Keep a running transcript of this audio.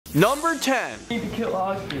Number 10. I need to kill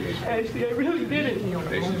Oscar. Ashley, I really didn't.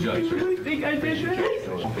 I really think I did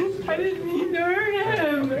that. I didn't mean to hurt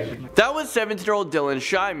him. That was 17-year-old Dylan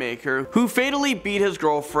Shymaker, who fatally beat his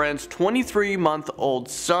girlfriend's 23-month-old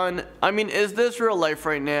son. I mean, is this real life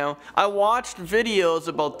right now? I watched videos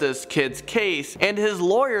about this kid's case, and his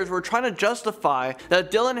lawyers were trying to justify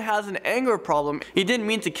that Dylan has an anger problem. He didn't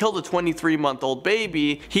mean to kill the 23-month-old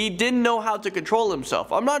baby. He didn't know how to control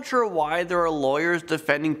himself. I'm not sure why there are lawyers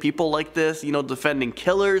defending people like this, you know, defending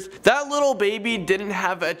killers. That little baby didn't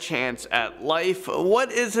have a chance at life.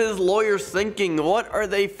 What is his lawyers thinking? What are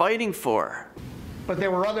they fighting for? But there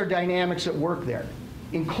were other dynamics at work there,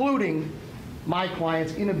 including my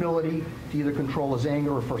client's inability to either control his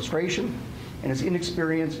anger or frustration and his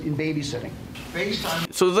inexperience in babysitting.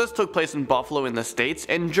 So this took place in Buffalo in the States,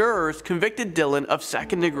 and jurors convicted Dylan of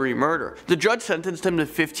second-degree murder. The judge sentenced him to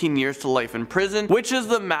 15 years to life in prison, which is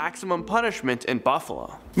the maximum punishment in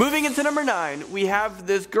Buffalo. Moving into number 9, we have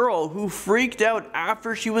this girl who freaked out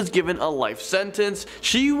after she was given a life sentence.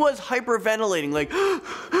 She was hyperventilating, like slow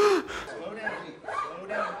down, slow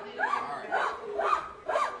down.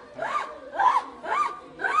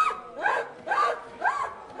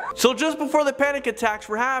 So just before the panic attacks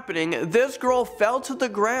were happening, this girl fell to the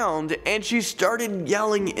ground and she started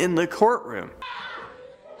yelling in the courtroom.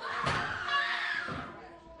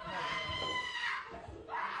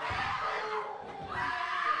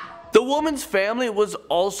 The woman's family was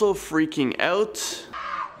also freaking out.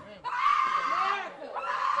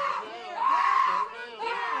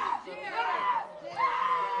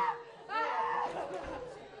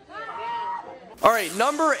 Alright,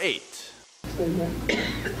 number 8.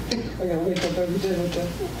 I gotta wake up every day with that.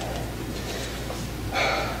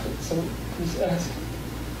 So, just ask.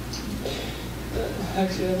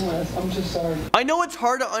 Actually, I don't ask. I'm just sorry. I know it's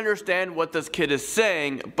hard to understand what this kid is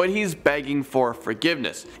saying, but he's begging for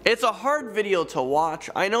forgiveness. It's a hard video to watch.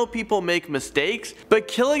 I know people make mistakes, but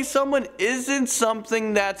killing someone isn't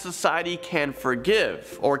something that society can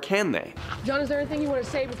forgive, or can they? John, is there anything you want to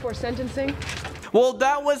say before sentencing? Well,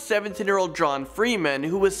 that was 17-year-old John Freeman,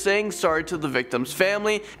 who was saying sorry to the victim's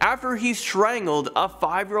family after he strangled a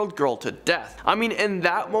 5-year-old girl to death. I mean, in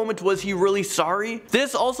that moment, was he really sorry?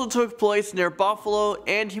 This also took place near Buffalo,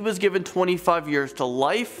 and he was given 25 years to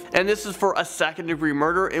life, and this is for a second-degree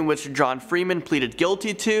murder in which John Freeman pleaded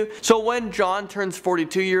guilty to. So when John turns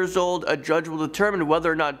 42 years old, a judge will determine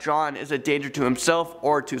whether or not John is a danger to himself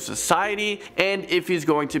or to society, and if he's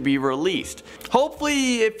going to be released.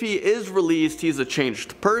 Hopefully, if he is released, he's a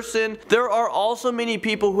changed person. There are also many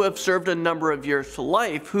people who have served a number of years to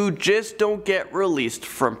life who just don't get released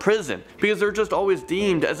from prison because they're just always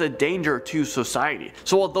deemed as a danger to society.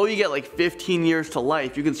 So although you get like 15 years to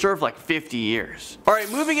life, you can serve like 50 years. Alright,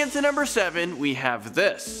 moving into number 7, we have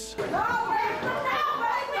this.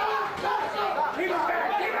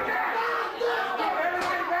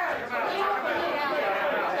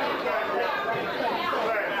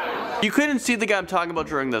 You couldn't see the guy I'm talking about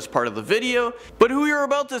during this part of the video, but who you're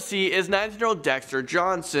about to see is 19-year-old Dexter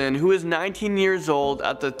Johnson, who is 19 years old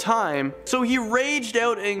at the time, so he raged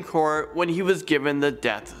out in court when he was given the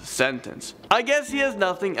death sentence. I guess he has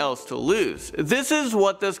nothing else to lose. This is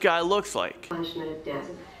what this guy looks like. Punishment of death.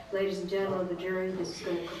 Ladies and gentlemen of the jury, this is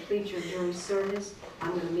going to complete your jury service. I'm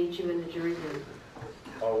going to meet you in the jury room.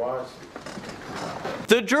 All rise.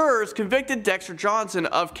 The jurors convicted Dexter Johnson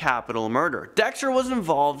of capital murder. Dexter was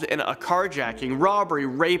involved in a carjacking, robbery,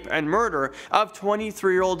 rape, and murder of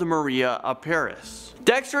 23-year-old Maria Paris.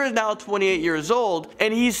 Dexter is now 28 years old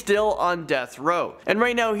and he's still on death row. And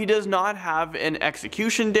right now he does not have an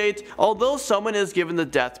execution date. Although someone is given the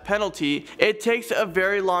death penalty, it takes a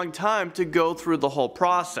very long time to go through the whole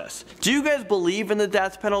process. Do you guys believe in the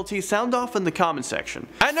death penalty? Sound off in the comment section.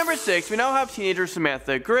 At number 6, we now have teenager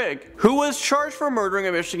Samantha Grigg, who was charged for murdering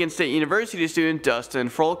a Michigan State University student, Dustin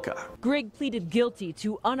Frolka. Grigg pleaded guilty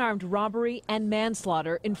to unarmed robbery and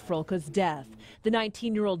manslaughter in Frolka's death. The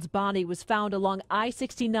 19-year-old's body was found along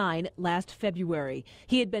I-69 last February.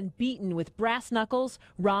 He had been beaten with brass knuckles,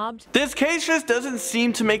 robbed. This case just doesn't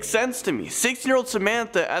seem to make sense to me. 16-year-old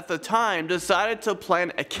Samantha at the time decided to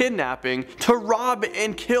plan a kidnapping to rob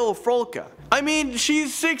and kill Frolka. I mean,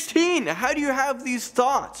 she's 16. How do you have these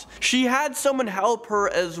thoughts? She had someone help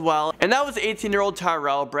her as well, and that was 18-year-old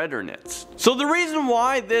Tyrell Bredernitz. So the reason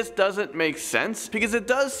why this doesn't make sense, because it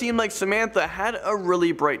does seem like Samantha had a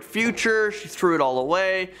really bright future. She threw it all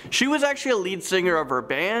away. She was actually a lead singer of her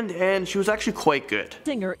band, and she was actually quite good.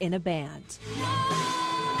 Singer in a band.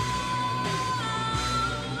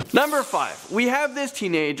 Number 5, we have this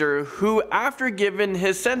teenager who, after given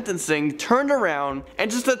his sentencing, turned around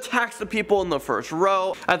and just attacks the people in the first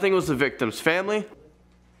row. I think it was the victim's family.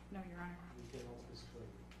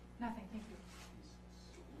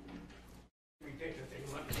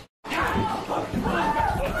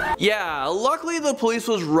 Yeah, luckily the police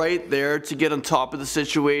was right there to get on top of the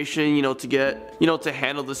situation, to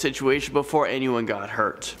handle the situation before anyone got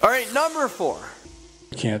hurt. Alright, number 4.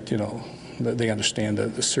 They understand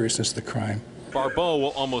the seriousness of the crime. Barbeau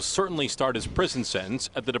will almost certainly start his prison sentence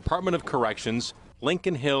at the Department of Corrections,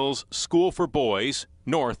 Lincoln Hills School for Boys,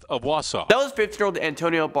 north of Wausau. That was 15-year-old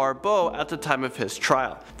Antonio Barbeau at the time of his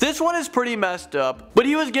trial. This one is pretty messed up, but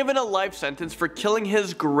he was given a life sentence for killing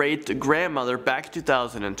his great-grandmother back in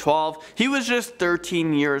 2012. He was just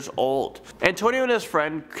 13 years old. Antonio and his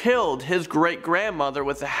friend killed his great-grandmother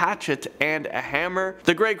with a hatchet and a hammer.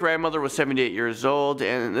 The great-grandmother was 78 years old,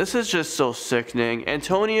 and this is just so sickening.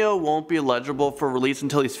 Antonio won't be eligible for release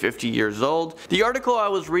until he's 50 years old. The article I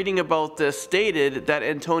was reading about this stated that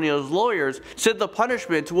Antonio's lawyers said the punishment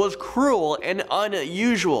was cruel and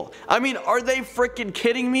unusual. I mean, are they freaking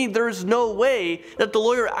kidding me? There's no way that the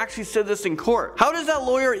lawyer actually said this in court. How does that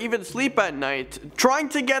lawyer even sleep at night trying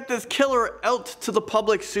to get this killer out to the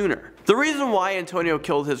public sooner? The reason why Antonio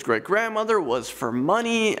killed his great-grandmother was for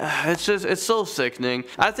money. It's so sickening.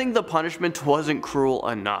 I think the punishment wasn't cruel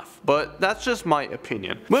enough, but that's just my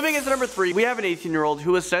opinion. Moving into number 3, we have an 18-year-old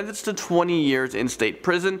who was sentenced to 20 years in state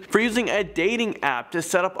prison for using a dating app to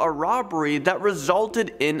set up a robbery that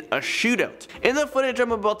resulted in a shootout. In the footage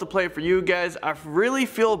I'm about to play for you guys, I really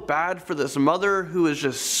feel bad for this mother who is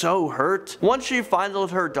just so hurt. Once she finds out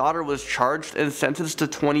her daughter was charged and sentenced to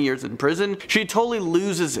 20 years in prison, she totally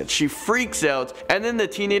loses it. She freaks out, and then the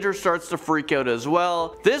teenager starts to freak out as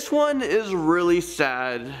well. This one is really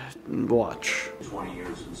sad. Watch. 20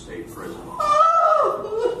 years in state prison.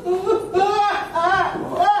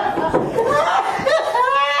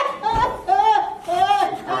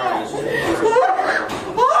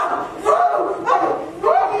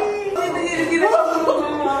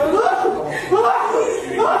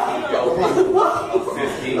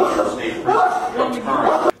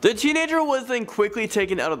 The teenager was then quickly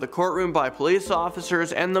taken out of the courtroom by police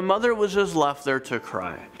officers, and the mother was just left there to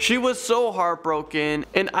cry. She was so heartbroken,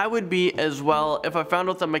 and I would be as well if I found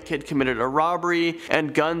out that my kid committed a robbery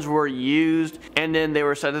and guns were used and then they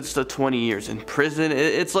were sentenced to 20 years in prison.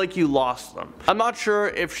 It's like you lost them. I'm not sure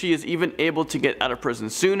if she is even able to get out of prison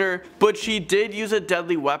sooner, but she did use a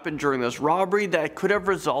deadly weapon during this robbery that could have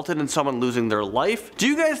resulted in someone losing their life. Do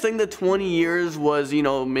you guys think that 20 years was,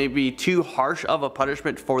 maybe too harsh of a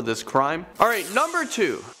punishment for this crime? Alright, number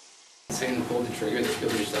 2. Saying pull the trigger that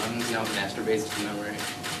killed your son, now masturbates to memory.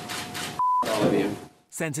 All of you.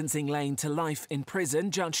 Sentencing Lane to life in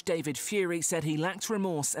prison, Judge David Fury said he lacked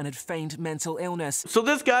remorse and had feigned mental illness. So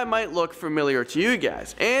this guy might look familiar to you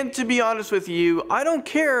guys, and to be honest with you, I don't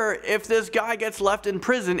care if this guy gets left in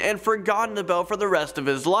prison and forgotten about for the rest of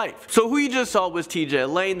his life. So who you just saw was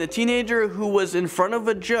TJ Lane, the teenager who was in front of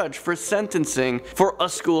a judge for sentencing for a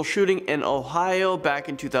school shooting in Ohio back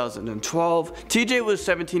in 2012. TJ was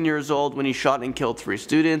 17 years old when he shot and killed 3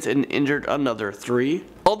 students and injured another 3.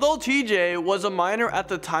 Although TJ was a minor at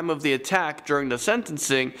the time of the attack during the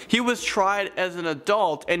sentencing, he was tried as an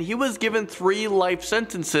adult and he was given 3 life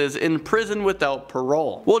sentences in prison without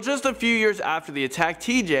parole. Well, just a few years after the attack,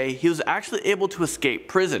 TJ, he was actually able to escape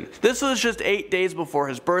prison. This was just 8 days before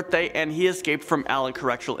his birthday, and he escaped from Allen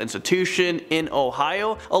Correctional Institution in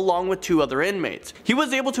Ohio along with 2 other inmates. He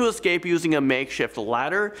was able to escape using a makeshift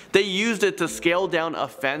ladder. They used it to scale down a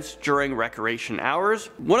fence during recreation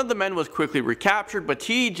hours. One of the men was quickly recaptured, but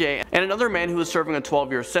TJ and another man who was serving a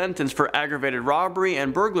 12-year sentence for aggravated robbery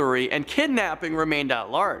and burglary and kidnapping remained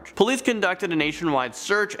at large. Police conducted a nationwide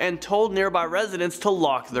search and told nearby residents to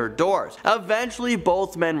lock their doors. Eventually,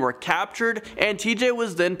 both men were captured, and TJ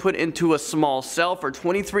was then put into a small cell for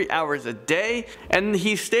 23 hours a day, and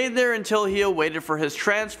he stayed there until he awaited for his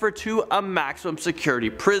transfer to a maximum security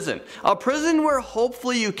prison. A prison where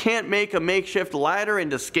hopefully you can't make a makeshift ladder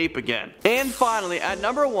and escape again. And finally, at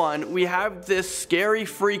number 1, we have this scary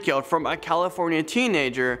freakout from a California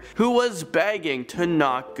teenager who was begging to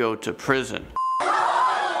not go to prison.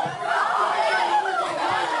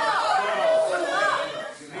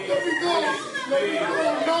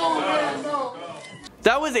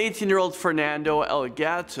 That was 18-year-old Fernando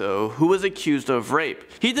Elgato, who was accused of rape.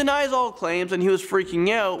 He denies all claims, and he was freaking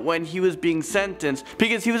out when he was being sentenced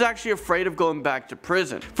because he was actually afraid of going back to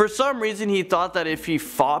prison. For some reason, he thought that if he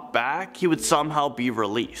fought back, he would somehow be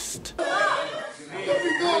released.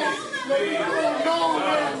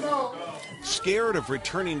 Scared of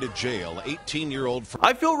returning to jail, 18-year-old...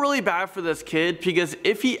 I feel really bad for this kid because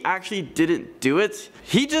if he actually didn't do it,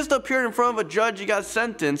 he just appeared in front of a judge, he got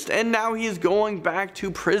sentenced, and now he's going back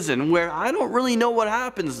to prison where I don't really know what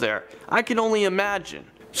happens there. I can only imagine.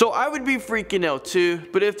 So I would be freaking out too,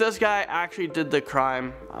 but if this guy actually did the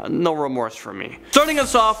crime, no remorse for me. Starting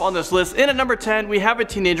us off on this list, in at number 10, we have a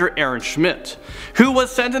teenager, Aaron Schmidt, who was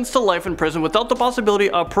sentenced to life in prison without the possibility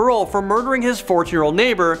of parole for murdering his 14-year-old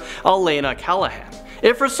neighbor, Elena Callahan.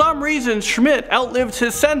 If for some reason Schmidt outlived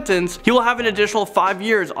his sentence, he will have an additional 5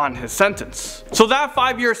 years on his sentence. So that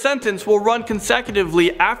 5-year sentence will run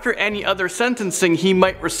consecutively after any other sentencing he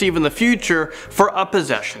might receive in the future for a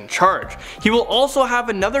possession charge. He will also have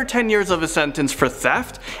another 10 years of his sentence for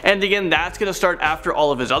theft, and again that's going to start after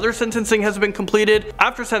all of his other sentencing has been completed.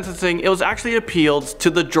 After sentencing, it was actually appealed to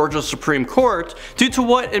the Georgia Supreme Court due to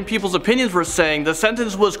what in people's opinions were saying the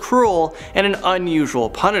sentence was cruel and an unusual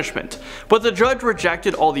punishment. But the judge rejected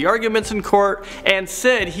all the arguments in court and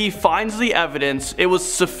said he finds the evidence it was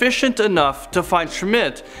sufficient enough to find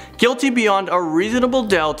Schmidt guilty beyond a reasonable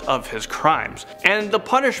doubt of his crimes, and the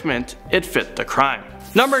punishment, it fit the crime.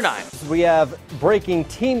 Number 9. We have breaking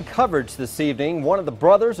teen coverage this evening. One of the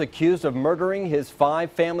brothers accused of murdering his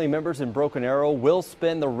 5 family members in Broken Arrow will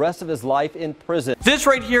spend the rest of his life in prison. This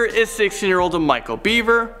right here is 16-year-old Michael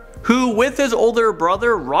Beaver, who with his older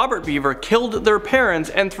brother Robert Beaver killed their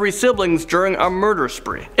parents and 3 siblings during a murder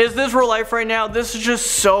spree. Is this real life right now? This is just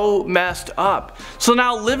so messed up. So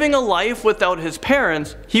now, living a life without his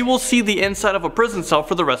parents, he will see the inside of a prison cell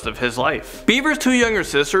for the rest of his life. Beaver's 2 younger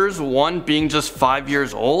sisters, one being just 5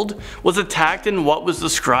 years old, was attacked in what was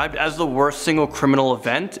described as the worst single criminal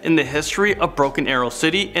event in the history of Broken Arrow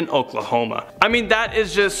City in Oklahoma. I mean, that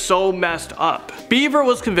is just so messed up. Beaver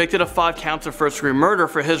was convicted of 5 counts of first-degree murder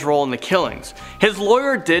for his role in the killings. His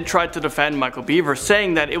lawyer did try to defend Michael Beaver,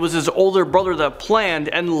 saying that it was his older brother that planned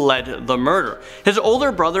and led the murder. His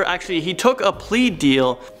older brother he took a plea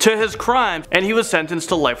deal to his crimes and he was sentenced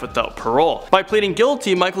to life without parole. By pleading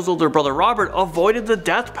guilty, Michael's older brother Robert avoided the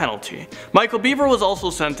death penalty. Michael Beaver was also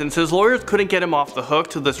sentenced. His lawyers couldn't get him off the hook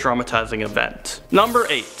to this traumatizing event. Number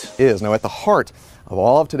 8. Now at the heart of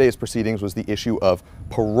all of today's proceedings was the issue of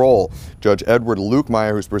parole. Judge Edward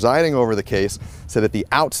Lukemeyer, who's presiding over the case, said at the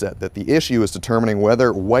outset that the issue is determining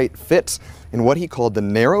whether White fits in what he called the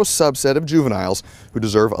narrow subset of juveniles who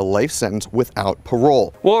deserve a life sentence without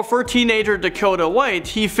parole. Well, for teenager Dakota White,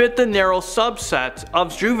 he fit the narrow subset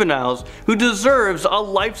of juveniles who deserves a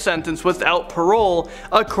life sentence without parole,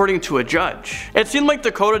 according to a judge. It seemed like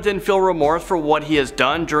Dakota didn't feel remorse for what he has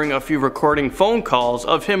done during a few recording phone calls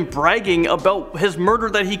of him bragging about his murder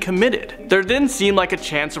that he committed. There didn't seem like a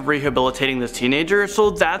chance of rehabilitating this teenager, so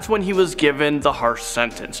that's when he was given the harsh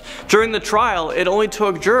sentence. During the trial, it only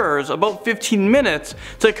took jurors about 15 minutes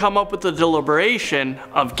to come up with the deliberation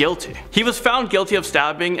of guilty. He was found guilty of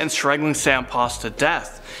stabbing and strangling Sam Poss to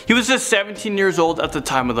death. He was just 17 years old at the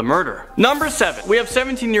time of the murder. Number 7. We have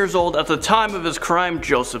 17 years old at the time of his crime,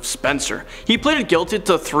 Joseph Spencer. He pleaded guilty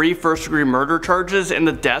to 3 first-degree murder charges in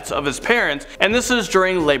the deaths of his parents, and this is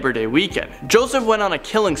during Labor Day weekend. Joseph went on a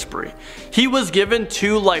killing spree. He was given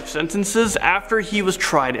 2 life sentences after he was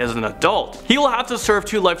tried as an adult. He will have to serve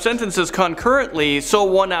 2 life sentences concurrently, so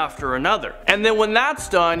one after another. And then when that's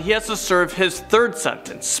done, he has to serve his 3rd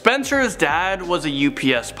sentence. Spencer's dad was a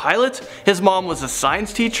UPS pilot, his mom was a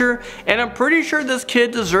science teacher, and I'm pretty sure this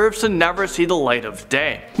kid deserves to never see the light of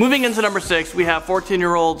day. Moving into number 6, we have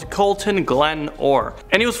 14-year-old Colton Glenn Orr.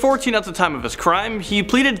 And he was 14 at the time of his crime. He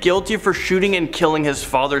pleaded guilty for shooting and killing his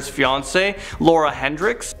father's fiancée, Laura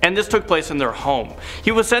Hendricks, and this took place in their home.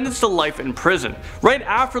 He was sentenced to life in prison. Right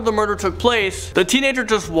after the murder took place, the teenager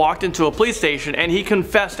just walked into a police station and he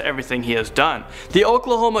confessed to everything he has done. The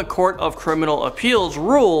Oklahoma Court of Criminal Appeals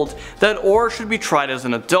ruled that Orr should be tried as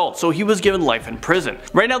an adult, so he was given life in prison.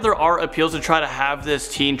 Right now there are appeals to try to have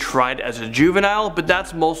this teen tried as a juvenile, but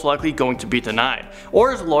that's most likely going to be denied.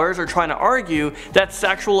 Orr's lawyers are trying to argue that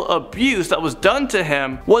sexual abuse that was done to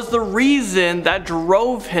him was the reason that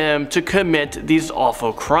drove him to commit these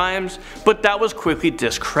awful crimes, but that was quickly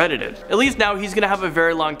discredited. At least now he's going to have a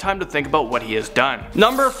very long time to think about what he has done.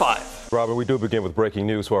 Number 5. Robert, we do begin with breaking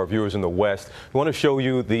news for our viewers in the West. We want to show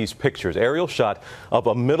you these pictures. Aerial shot of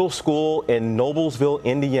a middle school in Noblesville,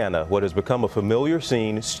 Indiana. What has become a familiar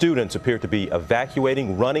scene. Students appear to be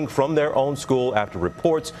evacuating, running from their own school after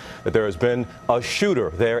reports that there has been a shooter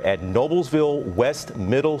there at Noblesville West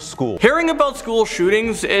Middle School. Hearing about school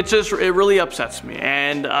shootings, it really upsets me,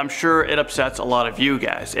 and I'm sure it upsets a lot of you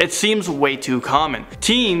guys. It seems way too common.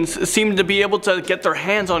 Teens seem to be able to get their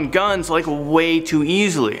hands on guns like way too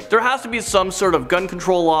easily. There has to be some sort of gun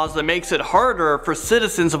control laws that makes it harder for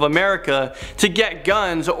citizens of America to get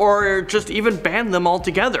guns, or just even ban them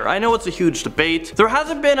altogether. I know it's a huge debate. There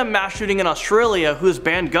hasn't been a mass shooting in Australia who has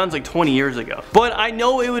banned guns like 20 years ago, but I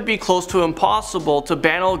know it would be close to impossible to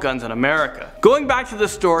ban all guns in America. Going back to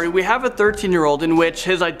this story, we have a 13-year-old in which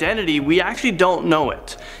his identity, we actually don't know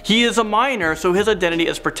it. He is a minor, so his identity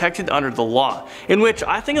is protected under the law, in which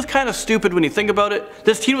I think is kind of stupid when you think about it.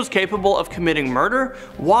 This teen was capable of committing murder.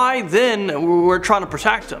 Why then we're trying to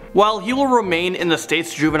protect him? Well, he will remain in the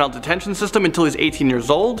state's juvenile detention system until he's 18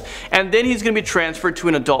 years old, and then he's going to be transferred to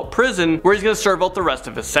an adult prison where he's going to serve out the rest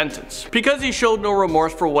of his sentence. Because he showed no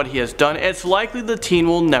remorse for what he has done, it's likely the teen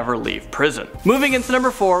will never leave prison. Moving into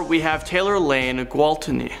number 4, we have Taylor Lane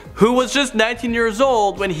Gwaltney, who was just 19 years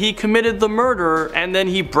old when he committed the murder, and then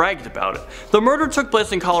he bragged about it. The murder took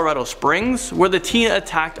place in Colorado Springs, where the teen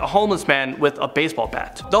attacked a homeless man with a baseball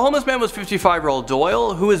bat. The homeless man was 55-year-old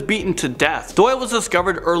Doyle, who was beaten to death. Doyle was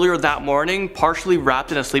discovered earlier that morning, partially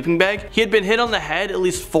wrapped in a sleeping bag. He had been hit on the head at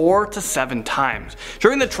least 4 to 7 times.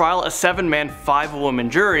 During the trial, a 7-man, 5-woman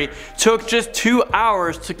jury took just 2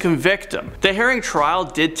 hours to convict him. The hearing trial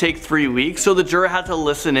did take 3 weeks, so the jury had to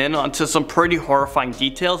listen in onto some pretty horrifying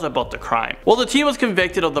details about the crime. Well, the teen was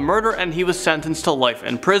convicted of the murder and he was sentenced to life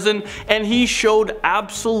in prison, and he showed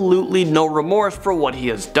absolutely no remorse for what he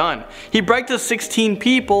has done. He bragged to 16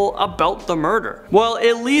 people about the murder. Well,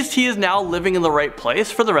 at least he is now living in the right place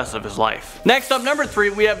for the rest of his life. Next up, number 3,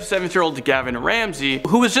 we have 17-year-old Gavin Ramsey,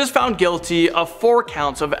 who was just found guilty of 4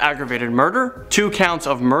 counts of aggravated murder, 2 counts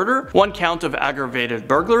of murder, 1 count of aggravated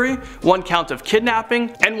burglary, 1 count of kidnapping,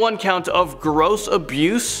 and 1 count of gross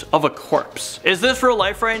abuse of a corpse. Is this real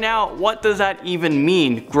life right now? What does that even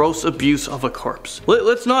mean, gross abuse of a corpse?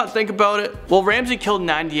 Let's not think about it. Well, Ramsey killed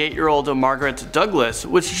 98-year-old Margaret Douglas,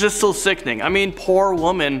 which is just so sickening. I mean, poor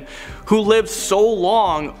woman who lived so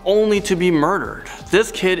long only to be murdered.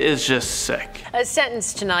 This kid is just sick. A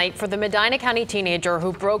sentence tonight for the Medina County teenager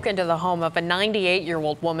who broke into the home of a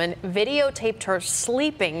 98-year-old woman, videotaped her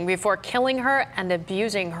sleeping before killing her and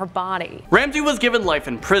abusing her body. Ramsey was given life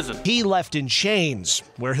in prison. He left in chains,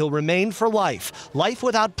 where he'll remain for life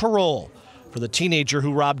without parole, for the teenager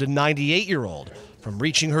who robbed a 98-year-old from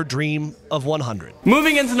reaching her dream of 100.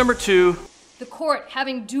 Moving into number 2. The court,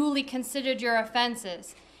 having duly considered your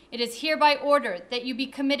offenses, it is hereby ordered that you be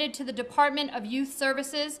committed to the Department of Youth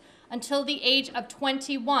Services until the age of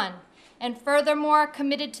 21, and furthermore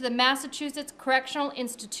committed to the Massachusetts Correctional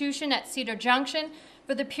Institution at Cedar Junction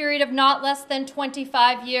for the period of not less than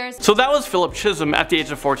 25 years. So that was Philip Chisholm at the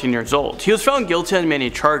age of 14 years old. He was found guilty on many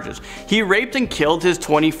charges. He raped and killed his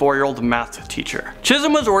 24-year-old math teacher.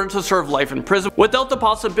 Chisholm was ordered to serve life in prison without the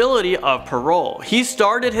possibility of parole. He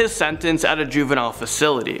started his sentence at a juvenile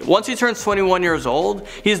facility. Once he turns 21 years old,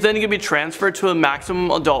 he's then going to be transferred to a maximum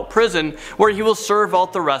adult prison where he will serve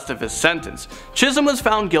out the rest of his sentence. Chisholm was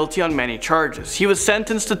found guilty on many charges. He was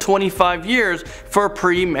sentenced to 25 years for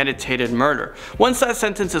premeditated murder. Once that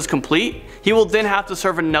sentence is complete, he will then have to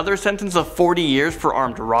serve another sentence of 40 years for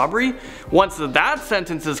armed robbery. Once that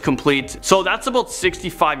sentence is complete, so that's about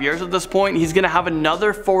 65 years at this point, he's going to have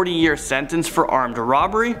another 40-year sentence for armed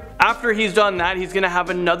robbery. After he's done that, he's going to have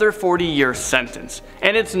another 40-year sentence.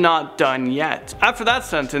 And it's not done yet. After that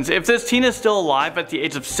sentence, if this teen is still alive at the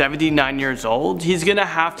age of 79 years old, he's going to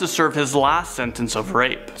have to serve his last sentence of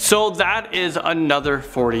rape. So that is another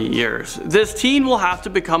 40 years. This teen will have to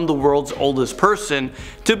become the world's oldest person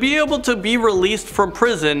to be able to be released from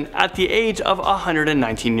prison at the age of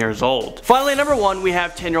 119 years old. Finally, number 1, we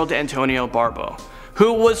have 10-year-old Antonio Barbo,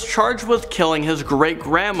 who was charged with killing his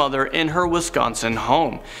great-grandmother in her Wisconsin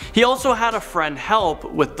home. He also had a friend help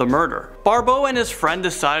with the murder. Barbo and his friend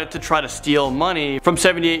decided to try to steal money from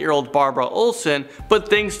 78-year-old Barbara Olson, but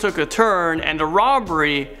things took a turn, and a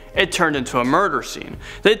robbery, it turned into a murder scene.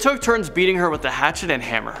 They took turns beating her with a hatchet and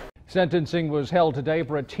hammer. Sentencing was held today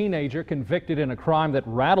for a teenager convicted in a crime that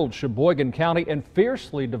rattled Sheboygan County and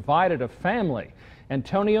fiercely divided a family.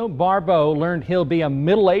 Antonio Barbo learned he'll be a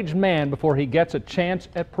middle-aged man before he gets a chance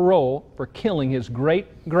at parole for killing his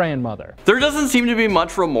great-grandmother. There doesn't seem to be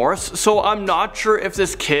much remorse, so I'm not sure if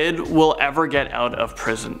this kid will ever get out of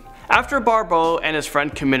prison. After Barbo and his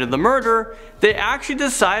friend committed the murder, they actually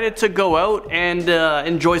decided to go out and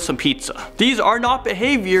enjoy some pizza. These are not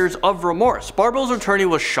behaviors of remorse. Barbo's attorney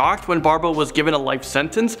was shocked when Barbo was given a life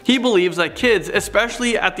sentence. He believes that kids,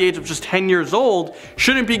 especially at the age of just 10 years old,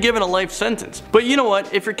 shouldn't be given a life sentence. But you know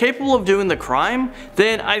what? If you're capable of doing the crime,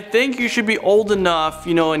 then I think you should be old enough,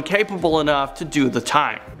 and capable enough to do the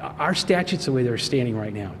time. Our statutes, the way they're standing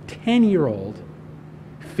right now, 10-year-old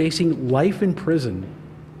facing life in prison,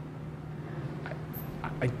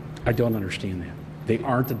 I don't understand that. They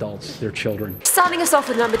aren't adults, they're children. Starting us off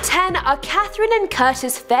with number 10 are Catherine and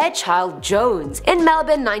Curtis Fairchild Jones. In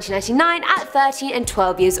Melbourne, 1999, at 13 and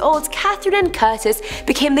 12 years old, Catherine and Curtis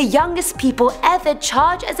became the youngest people ever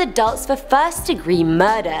charged as adults for first-degree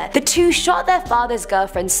murder. The two shot their father's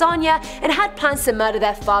girlfriend Sonia and had plans to murder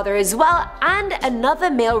their father as well and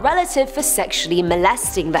another male relative for sexually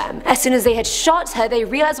molesting them. As soon as they had shot her, they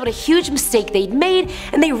realized what a huge mistake they'd made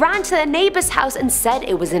and they ran to their neighbor's house and said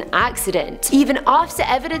it was an accident. Even after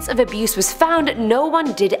evidence of abuse was found, no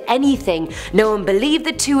one did anything. No one believed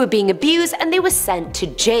the two were being abused and they were sent to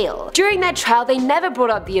jail. During their trial, they never brought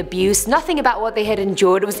up the abuse. Nothing about what they had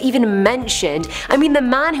endured was even mentioned. I mean, the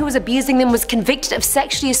man who was abusing them was convicted of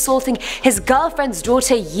sexually assaulting his girlfriend's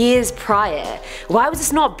daughter years prior. Why was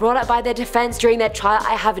this not brought up by their defense during their trial?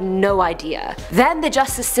 I have no idea. Then the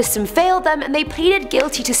justice system failed them and they pleaded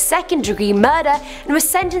guilty to second-degree murder and were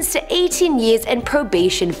sentenced to 18 years and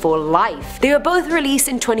probation for life. They were both released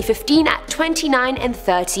in 2015 at 29 and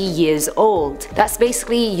 30 years old. That's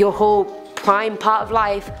basically your whole prime part of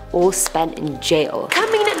life all spent in jail.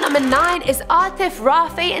 Coming in at number 9 is Arthif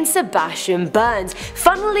Rafe and Sebastian Burns.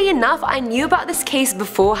 Funnily enough, I knew about this case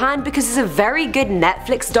beforehand because it's a very good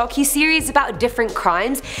Netflix docuseries about different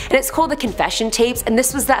crimes and it's called The Confession Tapes, and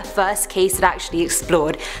this was that first case it actually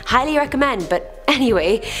explored. Highly recommend. But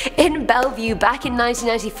anyway, in Bellevue back in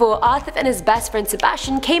 1994, Arthif and his best friend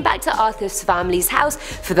Sebastian came back to Arthif's family's house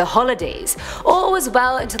for the holidays. All was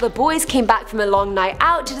well until the boys came back from a long night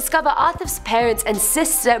out to discover Arthif's parents and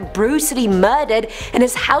sister brutally murdered and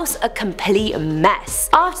his house a complete mess.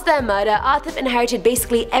 After their murder, Arthif inherited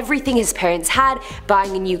basically everything his parents had,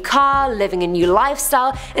 buying a new car, living a new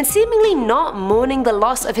lifestyle, and seemingly not mourning the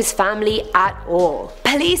loss of his family at all.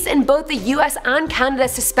 Police in both the US and Canada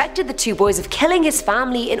suspected the two boys of killing his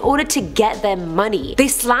family in order to get their money. They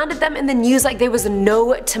slandered them in the news like there was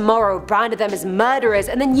no tomorrow, branded them as murderers,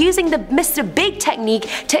 and then using the Mr. Big technique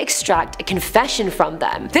to extract a confession from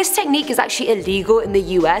them. This technique is actually illegal in the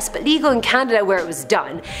US but legal in Canada where it was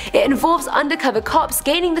done. It involves undercover cops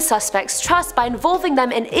gaining the suspect's trust by involving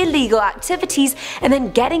them in illegal activities and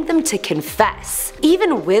then getting them to confess.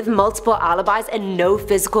 Even with multiple alibis and no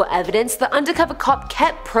physical evidence, the undercover cop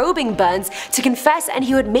kept probing Burns to confess and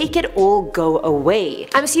he would make it all go away.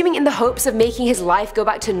 I'm assuming in the hopes of making his life go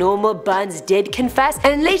back to normal, Burns did confess,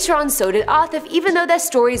 and later on so did Arthif, even though their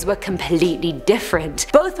stories were completely different.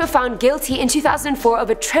 Both were found guilty in 2004 of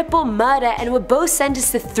a triple murder and were both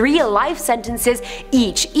sentenced to 3 life sentences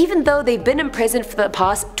each, even though they've been in prison for the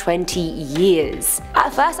past 20 years.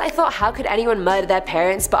 At first I thought, how could anyone murder their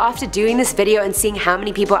parents, but after doing this video and seeing how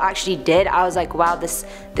many people actually did, I was like, wow, this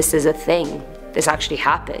is a thing. This actually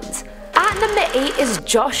happens. At number 8 is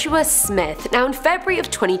Joshua Smith. Now in February of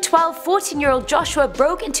 2012, 14-year-old Joshua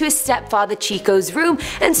broke into his stepfather Chico's room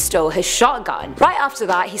and stole his shotgun. Right after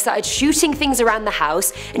that, he started shooting things around the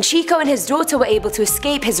house, and Chico and his daughter were able to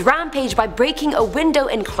escape his rampage by breaking a window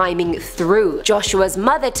and climbing through. Joshua's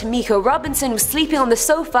mother, Tamiko Robinson, was sleeping on the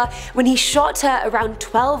sofa when he shot her around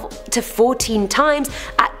 12 to 14 times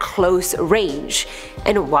at close range.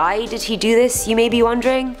 And why did he do this, you may be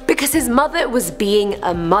wondering? Because his mother was being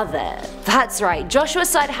a mother. That's right, Joshua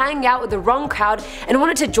started hanging out with the wrong crowd and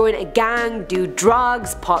wanted to join a gang, do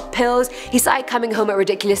drugs, pop pills. He started coming home at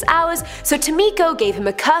ridiculous hours, so Tamiko gave him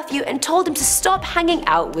a curfew and told him to stop hanging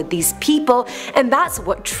out with these people, and that's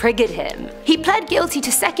what triggered him. He pled guilty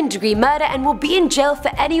to second-degree murder and will be in jail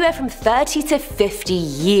for anywhere from 30 to 50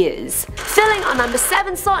 years. Filling our number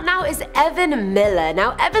 7 slot now is Evan Miller.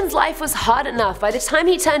 Now Evan's life was hard enough. By the time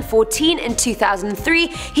he turned 14 in 2003,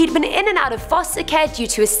 he'd been in and out of foster care due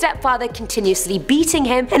to his stepfather continuously beating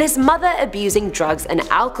him and his mother abusing drugs and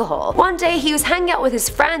alcohol. One day he was hanging out with his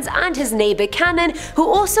friends and his neighbor Cannon, who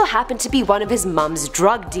also happened to be one of his mum's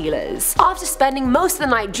drug dealers. After spending most of the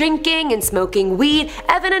night drinking and smoking weed,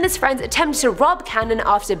 Evan and his friends attempted to rob Cannon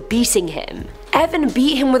after beating him. Evan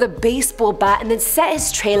beat him with a baseball bat and then set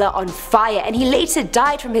his trailer on fire, and he later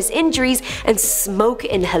died from his injuries and smoke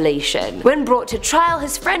inhalation. When brought to trial,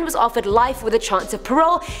 his friend was offered life with a chance of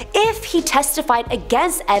parole if he testified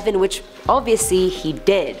against Evan, which obviously he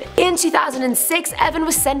did. In 2006, Evan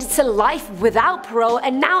was sentenced to life without parole,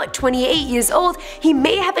 and now at 28 years old, he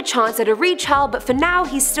may have a chance at a retrial, but for now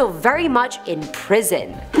he's still very much in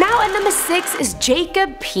prison. Now at number 6 is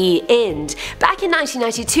Jacob P. Ind. Back in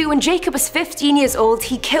 1992, when Jacob was 15, 15 years old,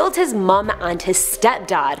 he killed his mum and his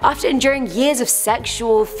stepdad. After enduring years of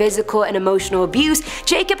sexual, physical, and emotional abuse,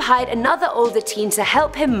 Jacob hired another older teen to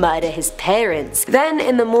help him murder his parents. Then,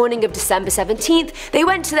 in the morning of December 17th, they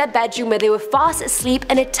went to their bedroom where they were fast asleep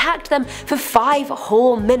and attacked them for 5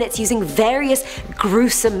 whole minutes using various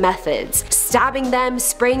gruesome methods, stabbing them,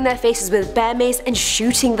 spraying their faces with bear mace, and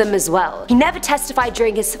shooting them as well. He never testified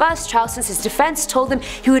during his first trial since his defense told him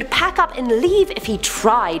he would pack up and leave if he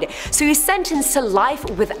tried, so he was sentenced to life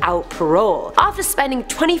without parole. After spending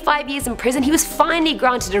 25 years in prison, he was finally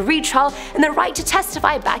granted a retrial and the right to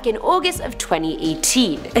testify back in August of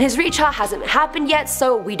 2018. And his retrial hasn't happened yet,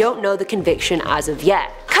 so we don't know the conviction as of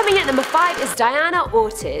yet. Coming at number 5 is Diana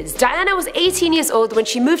Ortiz. Diana was 18 years old when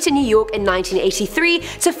she moved to New York in 1983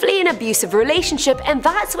 to flee an abusive relationship, and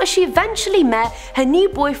that's where she eventually met her new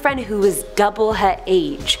boyfriend who was double her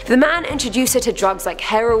age. The man introduced her to drugs like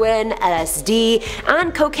heroin, LSD,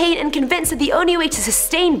 and cocaine and convinced that the only way to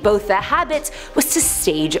sustain both their habits was to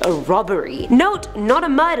stage a robbery. Note, not a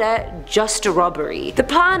murder, just a robbery. The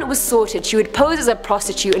plan was sorted. She would pose as a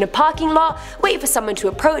prostitute in a parking lot, wait for someone to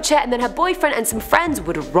approach her, and then her boyfriend and some friends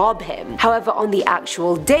would rob him. However, on the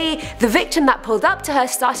actual day, the victim that pulled up to her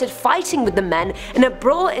started fighting with the men and a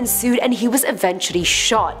brawl ensued and he was eventually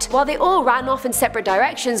shot. While they all ran off in separate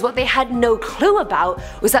directions, what they had no clue about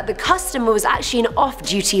was that the customer was actually an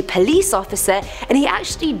off-duty police officer and he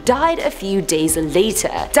actually died a few days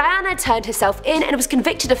later. Diana turned herself in and was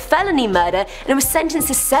convicted of felony murder and was sentenced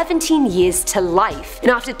to 17 years to life.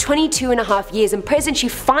 And after 22.5 years in prison, she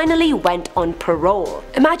finally went on parole.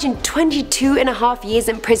 Imagine 22.5 years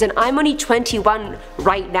in prison. I'm only 21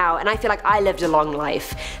 right now and I feel like I lived a long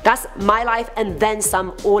life. That's my life and then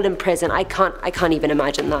some, all in prison. I can't even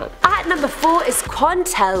imagine that. At number 4 is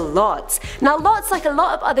Quantel Lotz. Now Lotz, like a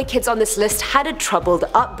lot of other kids on this list, had a troubled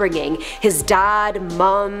upbringing. His dad,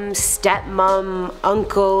 mum, stepmom,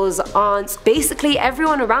 uncles, aunts, basically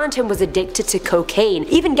everyone around him was addicted to cocaine,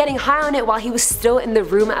 even getting high on it while he was still in the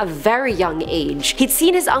room at a very young age. He'd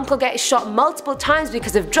seen his uncle get shot multiple times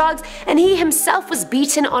because of drugs and he himself was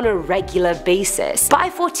beaten on a regular basis. By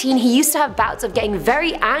 14, he used to have bouts of getting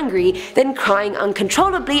very angry, then crying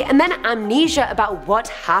uncontrollably, and then amnesia about what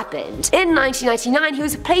happened. In 1999, he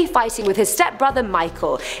was play fighting with his stepbrother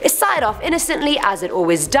Michael. It started off innocently, as it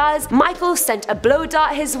always does. Michael sent a blow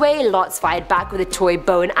dart his way, Lotz fired back with a toy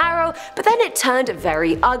bow and arrow, but then it turned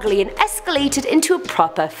very ugly and escalated into a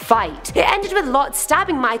proper fight. It ended with Lotz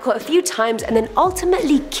stabbing Michael a few times and then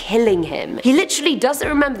ultimately killing him. He literally doesn't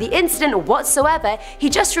remember the incident whatsoever, he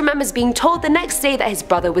just remembers being told the next day that his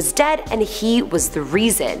brother was dead and he was the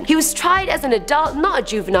reason. He was tried as an adult, not a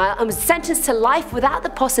juvenile, and was sentenced to life without the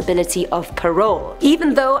possibility of parole.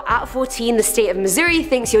 Even though at 14 the state of Missouri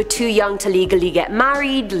thinks you're too young to legally get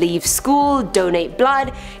married, leave school, donate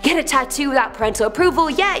blood, get a tattoo without parental approval,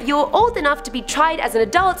 yet you're old enough to be tried as an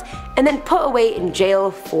adult and then put away in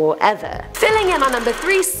jail forever. Filling in on number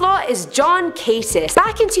 3 slot is John Catus.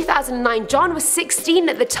 Back in 2009, John was 16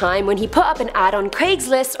 at the time when he put up an ad on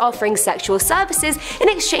Craigslist offering sexual services in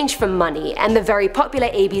exchange for money, and the very popular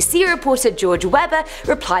ABC reporter George Webber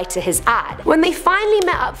replied to his ad. When they finally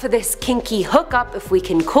met up for this kinky hookup, if we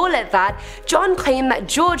can call it that, John claimed that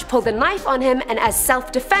George pulled a knife on him and as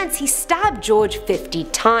self-defense he stabbed George 50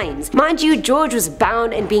 times. Mind you, George was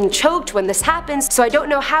bound and being choked when this happens, so I don't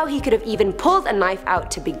know how he could have even pulled a knife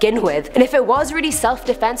out to begin with. And if it was really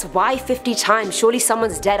self-defense, why 50 times? Surely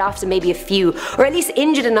someone's dead after maybe a few, or at least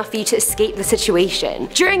injured enough for you to escape the situation.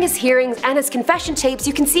 During his hearings and his confession tapes,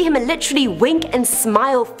 you can see him literally wink and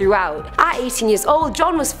smile throughout. At 18 years old,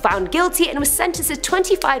 John was found guilty and was sentenced to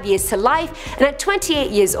 25 years to life, and at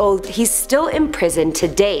 28 years old, he's still in prison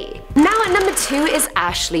today. Now at number 2 is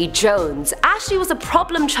Ashley Jones. Ashley was a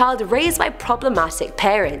problem child raised by problematic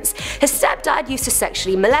parents. Her stepdad used to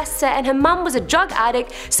sexually molest her and her mum was a drug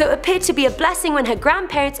addict, so it appeared to be a blessing when her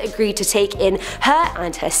grandparents agreed to take in her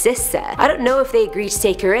and her sister. I don't know if they agreed to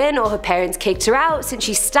take her in or her parents kicked her out since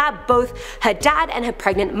she stabbed both her dad and her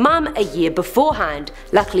pregnant mum a year beforehand.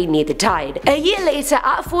 Luckily neither died. A year later,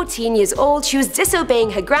 at 14 years old, she was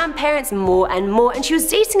disobeying her grandparents more and more and she was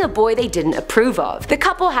dating a boy they didn't approve of. The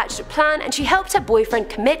couple hatched a plan and she helped her boyfriend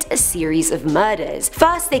commit a series of murders.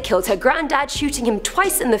 First they killed her granddad, shooting him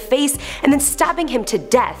twice in the face and then stabbing him to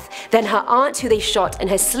death. Then her aunt, who they shot in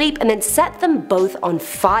her sleep, and then set them both on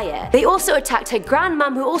fire. They also attacked her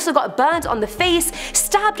grandmom, who also got burned on the face,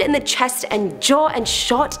 stabbed in the chest and jaw, and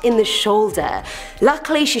shot in the shoulder.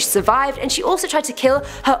 Luckily she survived, and she also tried to kill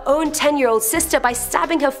her own 10-year-old sister by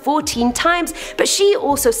stabbing her 14 times, but she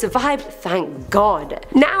also survived, thank God.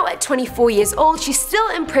 Now at 24 years old, she's still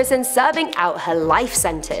in prison serving out her life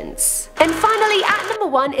sentence. And finally, at number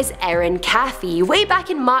 1 is Erin Caffey. Way back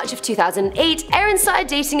in March of 2008, Erin started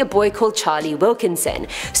dating a boy called Charlie Wilkinson.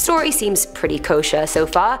 Story seems pretty kosher so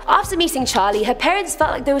far. After meeting Charlie, her parents felt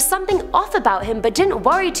like there was something off about him but didn't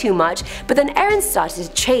worry too much, but then Erin started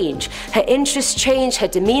to change. Her interests changed, her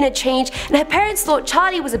demeanor changed, and her parents thought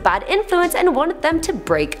Charlie was a bad influence and wanted them to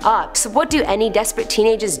break up. So what do any desperate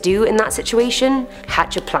teenagers do in that situation?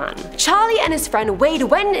 Hatch a plan. Charlie and his friend Wade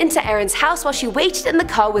went into Erin's house while she waited in the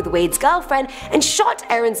car with Wade's girlfriend and shot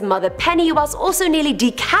Erin's mother Penny whilst also nearly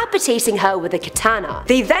decapitating her with a katana.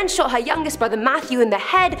 They then shot her youngest brother Matthew in the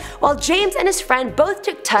head while James and his friend both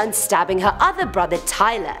took turns stabbing her other brother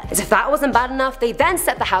Tyler. As if that wasn't bad enough, they then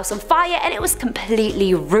set the house on fire and it was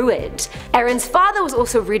completely ruined. Erin's father was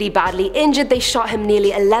also really badly injured. They shot him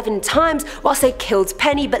nearly 11 times whilst they killed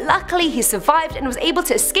Penny, but luckily he survived and was able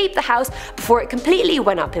to escape the house before it completely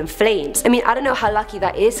went up in flames. I mean, I don't know how lucky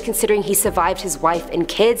that is considering he survived his wife and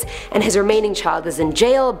kids and his remaining child is in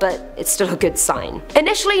jail, but it's still a good sign.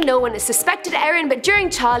 Initially no one suspected Erin, but during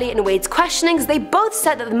Charlie and Wade's questionings they both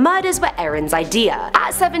said that the murders were Erin's idea.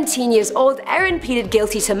 At 17 years old, Erin pleaded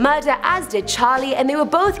guilty to murder, as did Charlie, and they were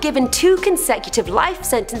both given 2 consecutive life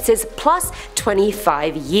sentences plus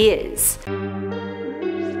 25 years.